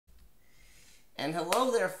And hello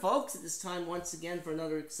there, folks. It is time once again for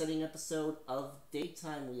another exciting episode of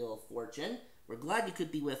Daytime Wheel of Fortune. We're glad you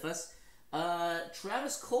could be with us.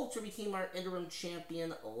 Travis Coulter became our interim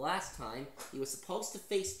champion last time. He was supposed to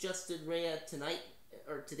face Justin Rea today.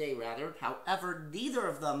 However, neither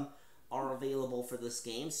of them are available for this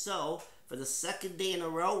game. So, for the second day in a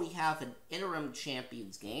row, we have an interim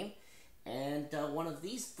champions game. And one of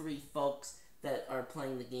these three folks that are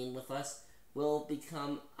playing the game with us will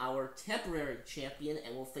become our temporary champion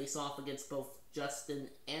and will face off against both Justin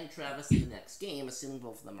and Travis in the next game, assuming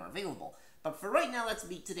both of them are available. But for right now, let's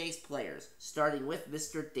meet today's players, starting with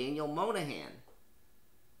Mr. Daniel Monahan.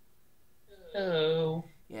 Hello.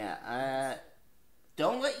 Yeah,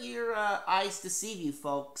 don't let your eyes deceive you,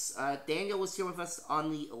 folks. Daniel was here with us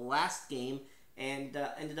on the last game and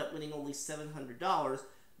ended up winning only $700.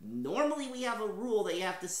 Normally, we have a rule that you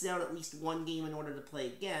have to sit out at least one game in order to play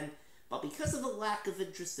again. But because of the lack of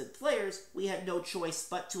interested players, we had no choice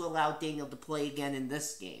but to allow Daniel to play again in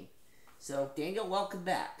this game. So, Daniel, welcome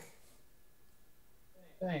back.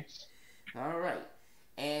 Thanks. All right.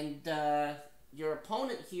 And your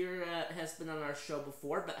opponent here has been on our show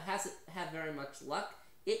before, but hasn't had very much luck.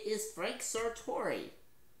 It is Frank Sartori.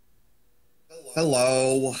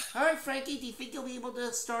 Hello. All right, Frankie, do you think you'll be able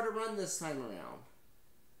to start a run this time around?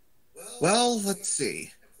 Well, let's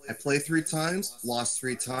see. I played 3 times, lost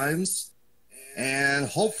 3 times, and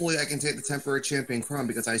hopefully I can take the temporary champion crown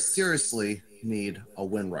because I seriously need a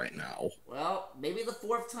win right now. Well, maybe the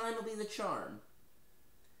 4th time will be the charm.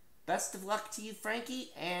 Best of luck to you, Frankie,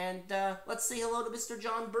 and let's say hello to Mr.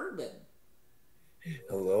 John Birdman.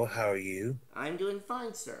 Hello, how are you? I'm doing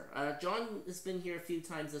fine, sir. John has been here a few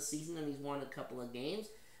times this season, and he's won a couple of games.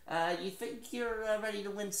 You think you're ready to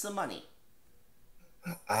win some money?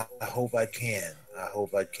 I hope I can. I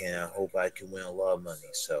hope I can win a lot of money,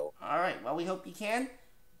 so. All right, well, we hope you can.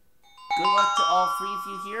 Good luck to all 3 of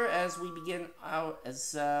you here as we begin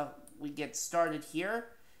we get started here.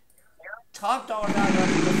 Top dollar value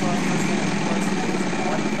of the first is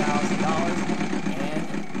 $1,000.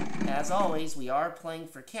 And as always, we are playing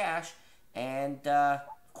for cash. And of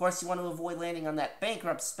course, you want to avoid landing on that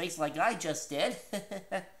bankrupt space like I just did.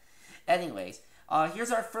 Anyways,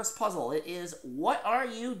 here's our first puzzle. It is, what are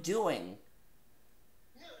you doing?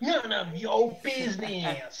 None of your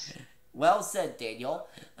business. Well said, Daniel.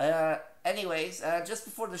 Anyways, just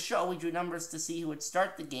before the show, we drew numbers to see who would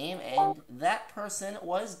start the game, and that person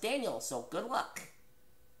was Daniel, so good luck.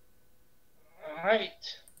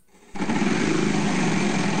 Alright.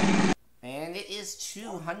 And it is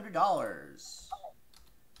 $200.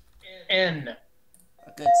 N.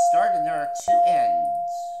 A good start, and there are 2 ends.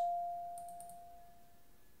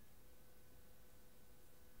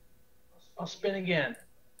 I'll spin again.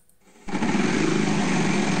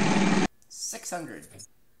 600.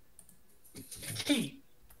 T.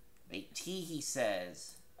 A T, he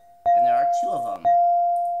says. And there are 2 of them.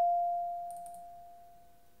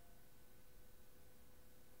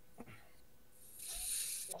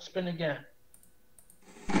 I'll spin again.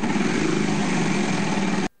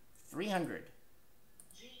 300.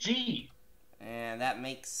 G. And that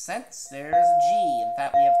makes sense. There's a G. In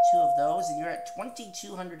fact, we have 2 of those, and you're at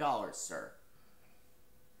 $2,200, sir.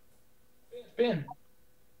 Spin.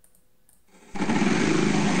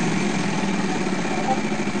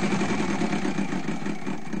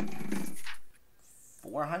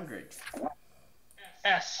 400.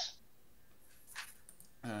 S.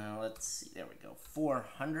 Let's see. There we go.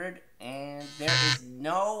 400. And there is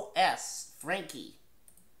no S. Frankie.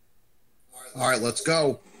 Alright, let's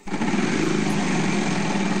go.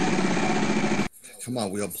 Come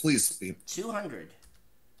on, Wheel, please be. 200.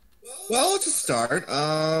 Well, to start,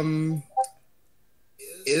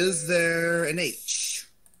 is there an H?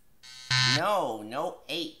 No, no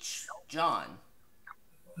H. John.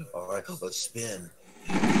 Alright, let's spin.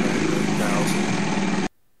 1,000.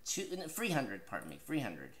 300, pardon me.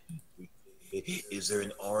 300. Is there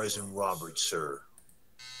an R as in Robert, sir?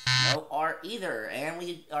 No R either. And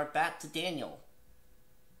we are back to Daniel.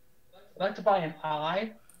 I'd like to buy an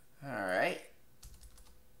I. Alright.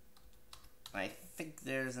 I think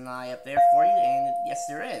there's an I up there for you, and yes,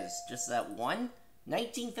 there is. Just that one.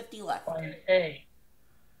 1950 left. Buy an A.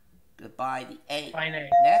 Goodbye, the A. Buy an A.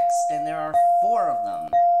 Next, and there are 4 of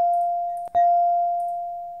them.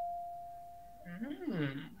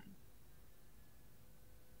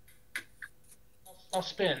 I'll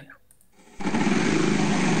spin.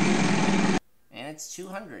 And it's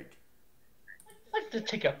 200. I'd like to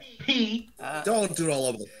take a P. Don't do it all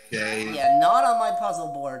over the place. Yeah, not on my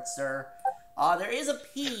puzzle board, sir. There is a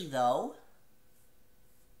P, though.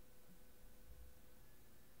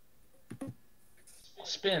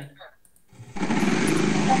 Spin.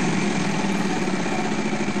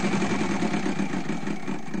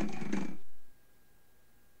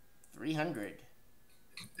 300.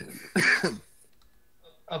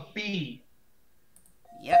 A B.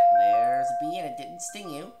 Yep, there's a B and it didn't sting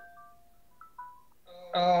you.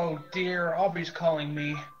 Oh dear, Aubrey's calling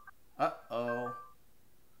me. Uh-oh.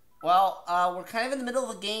 Well, we're kind of in the middle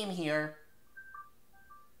of a game here.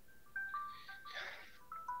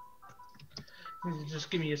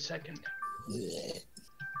 Just give me a second.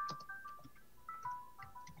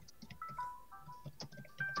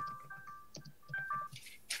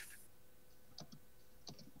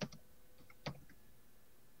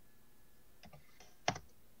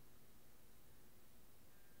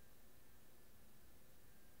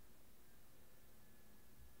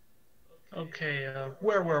 Okay,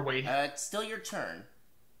 where were we? It's still your turn.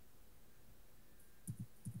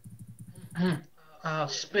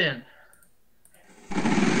 Spin.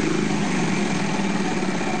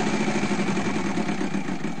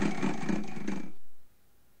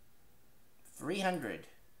 $300.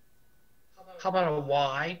 How about a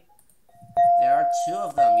Y? There are 2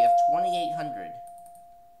 of them. You have 2,800.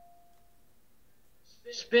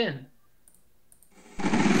 Spin.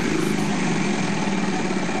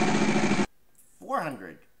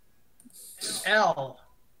 400. L.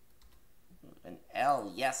 An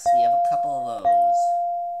L. Yes, we have a couple of those.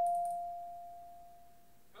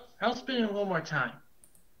 I'll spin it one more time.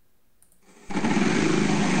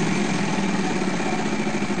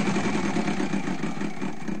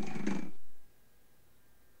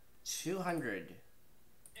 $200.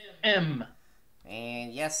 M.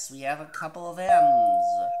 And yes, we have a couple of M's.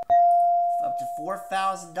 Up to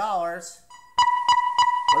 $4,000.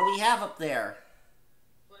 What do we have up there?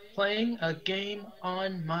 Playing a game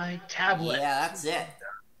on my tablet. Yeah, that's it.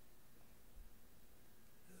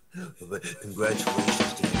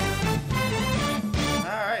 Congratulations, Daniel.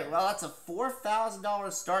 Alright, well, that's a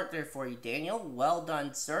 $4,000 start there for you, Daniel. Well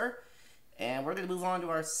done, sir. And we're going to move on to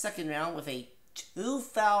our second round with a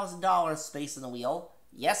 $2,000 space on the wheel.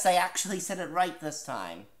 Yes, I actually said it right this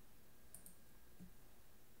time.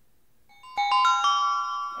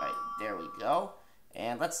 Alright, there we go.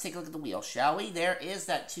 And let's take a look at the wheel, shall we? There is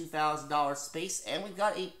that $2,000 space, and we've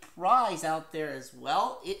got a prize out there as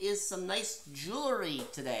well. It is some nice jewelry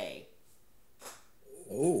today.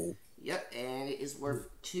 Oh. Yep, and it is worth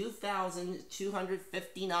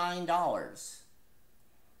 $2,259.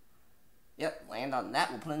 Yep, land on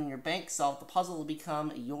that. We'll put it in your bank. Solve the puzzle. Will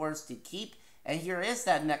become yours to keep. And here is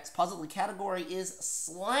that next puzzle. The category is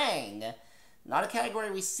slang. Not a category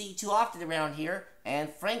we see too often around here. And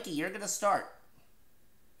Frankie, you're going to start.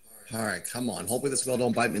 All right, come on. Hopefully this girl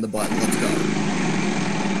don't bite me in the butt. Let's go.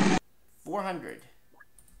 400.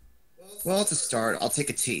 Well, to start, I'll take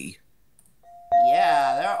a T.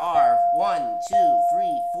 Yeah, there are 1, 2,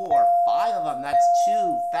 3, 4, 5 of them. That's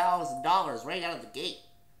 $2,000 right out of the gate.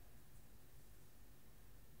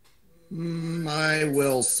 I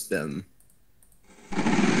will spin.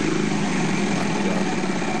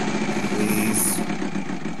 Please.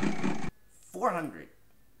 400.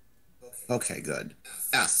 Okay, good.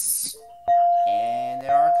 S. And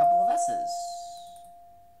there are a couple of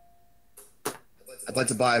S's. I'd like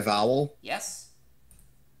to buy a vowel. Yes?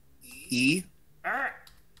 E. Er.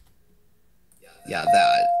 Yeah,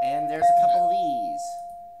 that. And there's a couple of E's.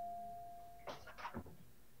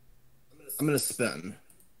 I'm gonna spin.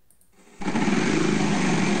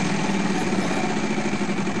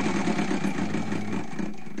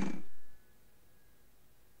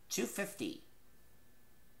 $250.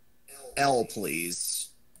 L, please.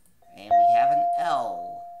 And we have an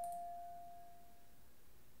L.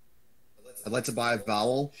 I'd like to buy a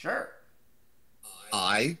vowel. Sure.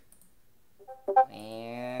 I.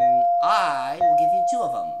 And I will give you 2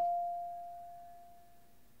 of them.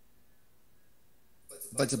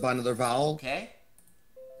 I'd like to buy another vowel. Okay?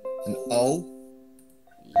 An O.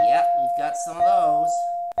 Yep, we've got some of those.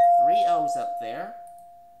 3 O's up there.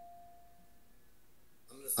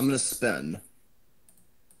 I'm gonna spin.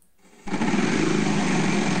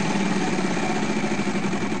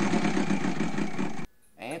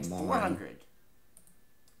 And it's Come on. 400.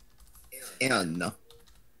 N.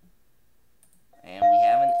 And we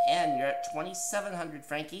have an N. You're at 2,700,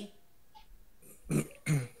 Frankie.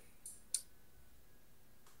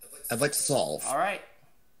 I'd like to solve. All right.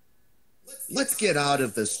 Let's get out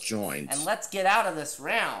of this joint. And let's get out of this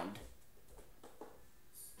round.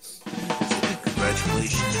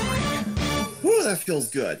 Congratulations, Frank. Whew, that feels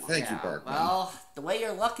good. Thank you, Yeah, Berkman. well, the way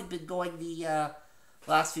your luck had been going the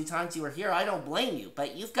last few times you were here, I don't blame you.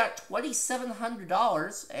 But you've got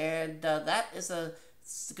 $2,700, and that is a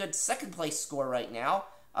good second place score right now.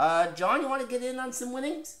 John, you want to get in on some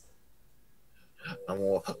winnings? I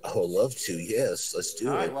would love to. Yes, let's do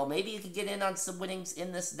All right, it. well, maybe you can get in on some winnings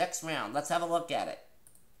in this next round. Let's have a look at it.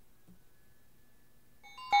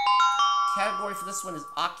 Category for this one is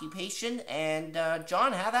occupation, and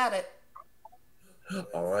John, have at it.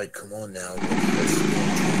 All right, come on now. Let's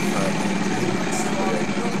So,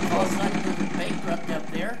 bankrupt up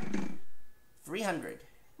there. 300.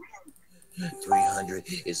 300.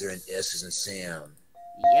 Is there an S as in Sam?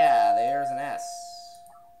 Yeah, there's an S.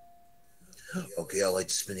 Okay, I'd like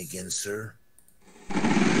to spin again, sir.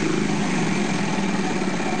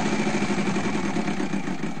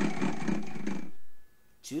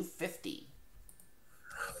 $250.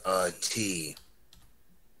 T.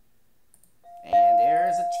 And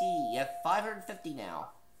there's a T. You have $550 now.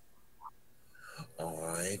 All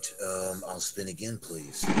right, I'll spin again,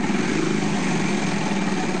 please.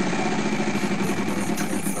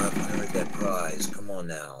 2,500. That prize. Come on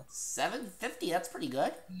now. $750. That's pretty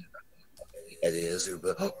good. It is,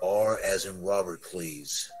 but R as in Robert,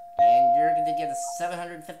 please. And you're going to get a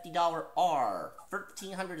 $750 R.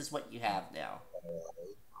 $1,300 is what you have now.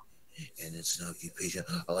 And it's an occupation.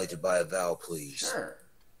 I'd like to buy a vowel, please. Sure.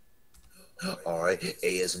 All right,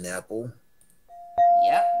 A as in apple.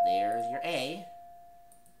 Yep, there's your A.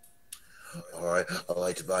 All right, I'd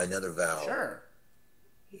like to buy another vowel. Sure.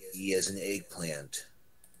 E as in eggplant.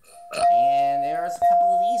 And there's a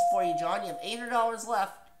couple of these for you, John. You have $800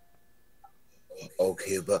 left.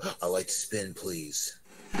 Okay, but I'd like to spin, please.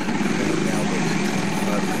 Come on now,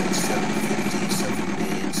 but 750, 7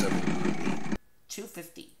 big, 7 ruby.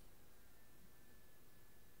 $250.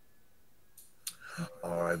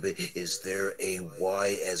 All right, but is there a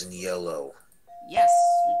Y as in yellow? Yes,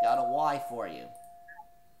 we've got a Y for you.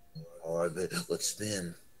 All right, but let's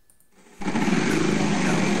spin.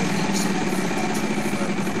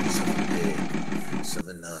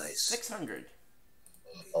 7 nice. 600.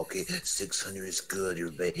 Okay, 600 is good.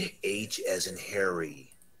 You're H as in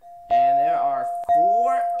Harry. And there are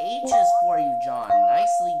 4 H's for you, John.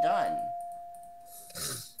 Nicely done.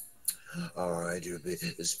 All right,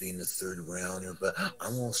 this being the third rounder, but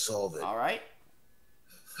I'm gonna solve it. All right.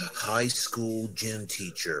 High school gym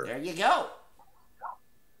teacher. There you go.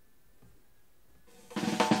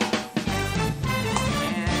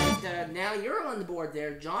 And now you're on the board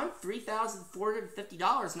there, John.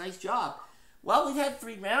 $3,450. Nice job. Well, we've had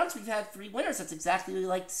 3 rounds. We've had 3 winners. That's exactly what we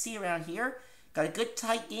like to see around here. Got a good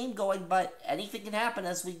tight game going, but anything can happen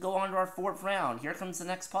as we go on to our 4th round. Here comes the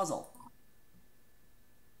next puzzle.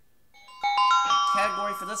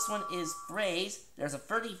 Category for this one is phrase. There's a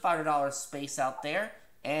 $3,500 space out there.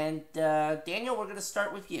 And Daniel, we're going to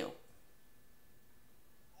start with you.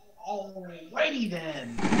 Alrighty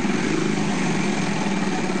then.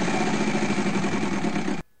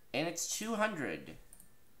 And it's 200.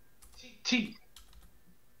 T.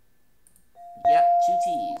 Yep, 2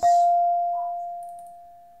 T's.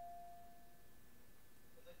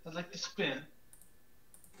 I'd like to spin.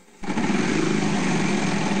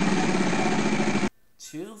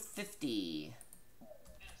 250.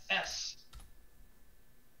 S.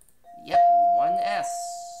 Yep, 1 S.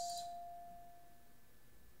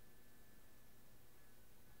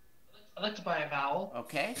 I'd like to buy a vowel.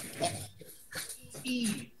 Okay.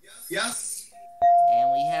 E. Yes.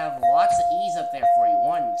 And we have lots of E's up there for you.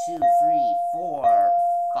 1, 2, 3, 4,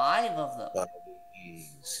 5 of them.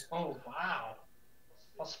 E's. Oh, wow.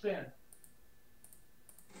 I'll spin.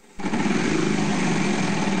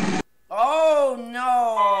 Oh,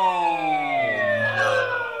 no!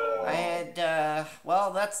 And,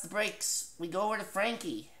 well, that's the breaks. We go over to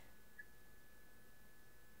Frankie.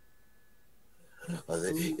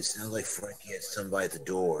 It sounds like Frankie had somebody at the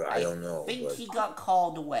door. I don't know. I think But he got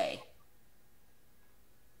called away.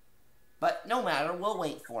 But no matter, we'll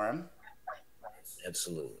wait for him.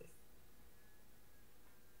 absolutely.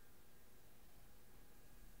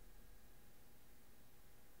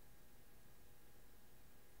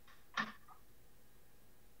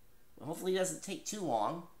 Hopefully it doesn't take too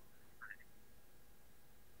long.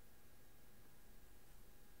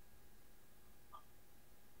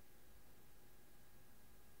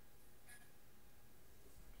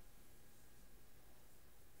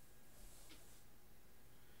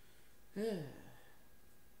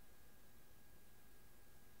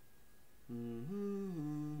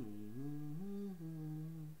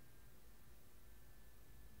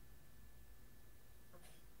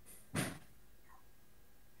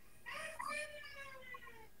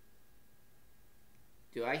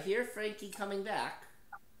 Do I hear Frankie coming back?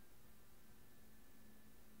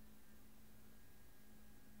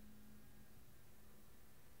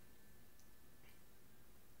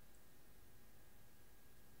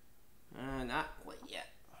 Not quite yet.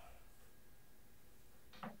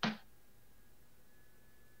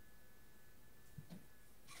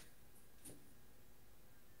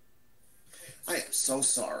 so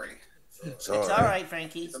sorry. It's all right,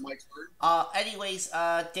 Frankie. Is it my turn? Anyways,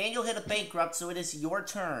 Daniel hit a bankrupt, so it is your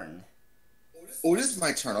turn. Oh, it is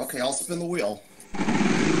my turn. Okay, I'll spin the wheel. Come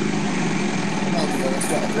on, wheel. Let's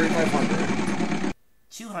go. 3,500.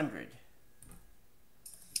 200.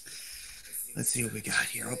 Let's see what we got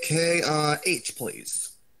here. Okay, H,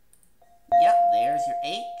 please. Yep, there's your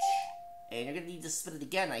H. And you're gonna need to spin it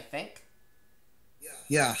again, I think.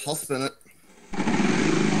 Yeah, I'll spin it.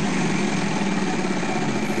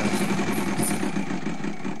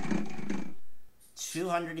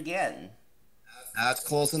 200 again. That's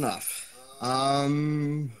close enough.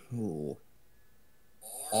 Ooh.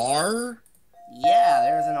 R? Yeah,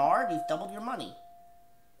 there's an R. You've doubled your money.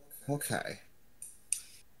 Okay.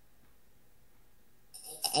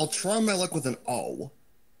 I'll try my luck with an O.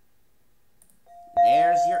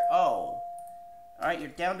 There's your O. Alright, you're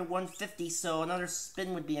down to 150, so another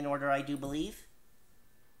spin would be in order, I do believe.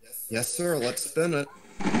 Yes, sir. Let's spin it.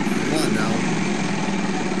 Come on now.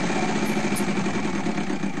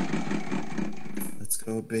 Let's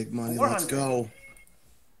go, big money. Let's 400. go.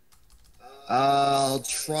 I'll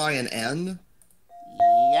try an N.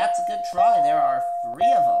 Yeah, it's a good try. There are 3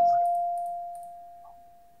 of them.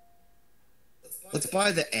 Let's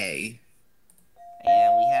buy the A.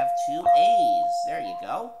 And we have 2 A's. There you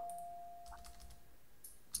go.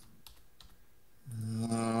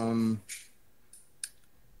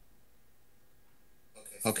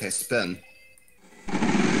 Okay, spin. Come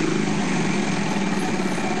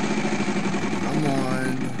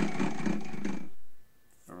on.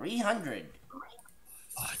 300. Oh,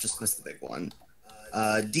 I just missed the big one.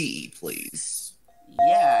 D, please.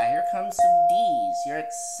 Yeah, here comes some D's. You're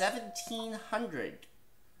at 1,700.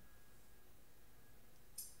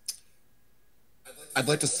 I'd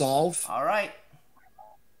like to solve. Alright,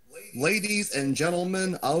 Ladies and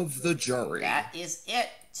gentlemen of the jury. that is it.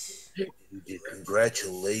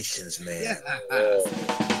 Congratulations, man. Yeah.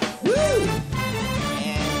 Woo!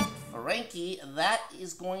 And Frankie, that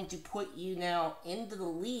is going to put you now into the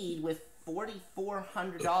lead with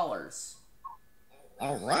 $4,400.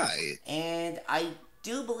 All right. And I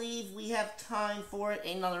do believe we have time for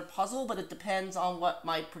another puzzle, but it depends on what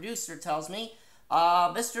my producer tells me.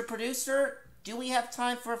 Mr. Producer, do we have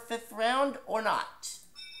time for a 5th round or not?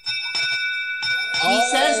 He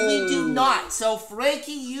says we do not. So,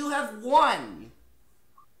 Frankie, you have won.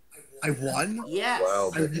 I won? Yes.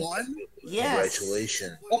 Wow, I won? Yes.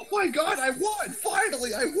 congratulations. Oh my god, I won!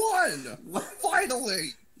 Finally, I won!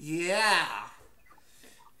 Finally! Yeah.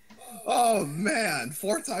 Oh man,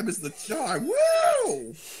 4 times the charm.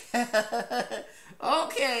 Woo!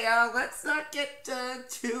 Okay, let's not get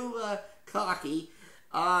too cocky.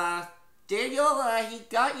 Daniel, he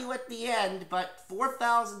got you at the end, but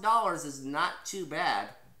 $4,000 is not too bad.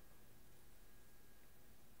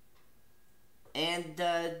 And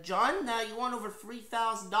John, you won over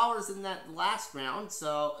 $3,000 in that last round,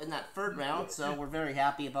 so in that 3rd round, so we're very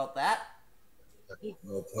happy about that.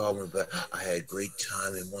 No problem, but I had a great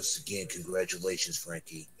time, and once again, congratulations,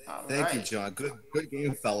 Frankie. All Thank you, right. John. Good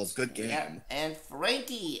game, fellas. Good game. Yeah. And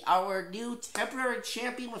Frankie, our new temporary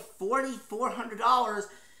champion with $4,400,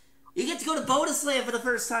 you get to go to Bonus Land for the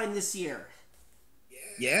first time this year.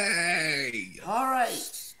 Yay! All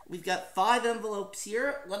right. We've got 5 envelopes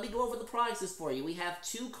here. Let me go over the prizes for you. We have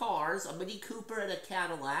 2 cars, a Mini Cooper and a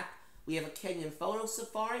Cadillac. We have a Kenyan Photo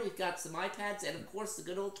Safari. We've got some iPads, and of course the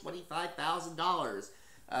good old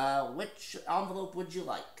 $25,000. Which envelope would you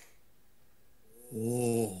like?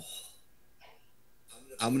 Oh.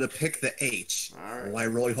 I'm gonna pick the H. All right. Oh, I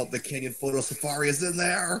really hope the Kenyan Photo Safari is in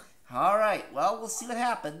there. All right. Well, we'll see what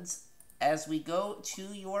happens as we go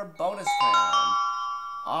to your bonus round.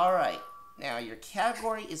 All right. Now, your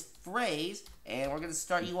category is phrase, and we're going to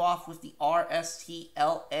start you off with the R, S, T,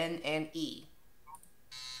 L, N, and E.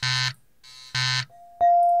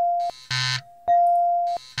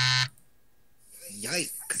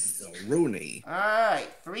 Yikes, Rooney. All right.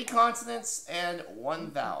 3 consonants and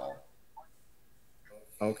 1 vowel.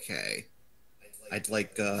 Okay. I'd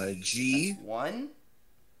like G 1,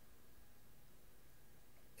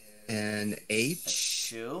 and H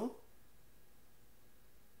 2,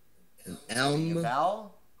 and your M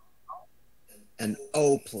vowel, and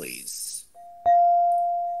O, please.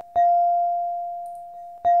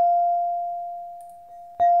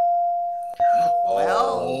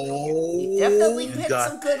 Well, you definitely you picked got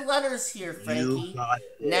some good letters here, Frankie. You got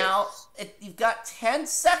this. Now, you've got 10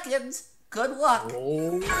 seconds. Good luck.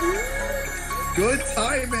 Oh, good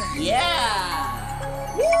timing.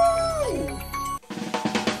 Yeah. Woo!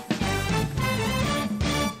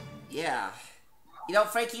 Yeah. You know,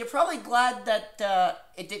 Frankie, you're probably glad that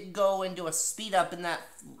it didn't go into a speed up in that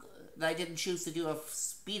that I didn't choose to do a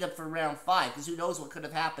speed up for round 5, because who knows what could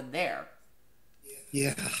have happened there.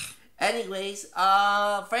 Yeah. Anyways,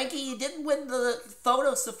 Frankie, you didn't win the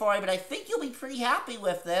photo safari, but I think you'll be pretty happy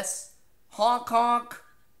with this. Honk honk.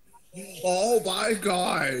 Oh my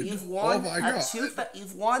God! You've won oh my God!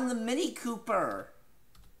 You've won the Mini Cooper.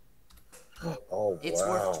 Oh, It's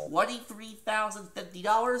wow. worth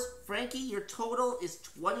 $23,050. Frankie, your total is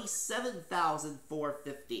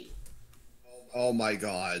 $27,450. Oh my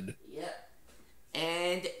God! Yeah.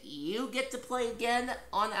 And you get to play again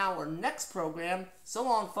on our next program. So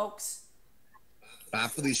long, folks. Bye,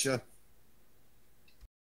 Felicia.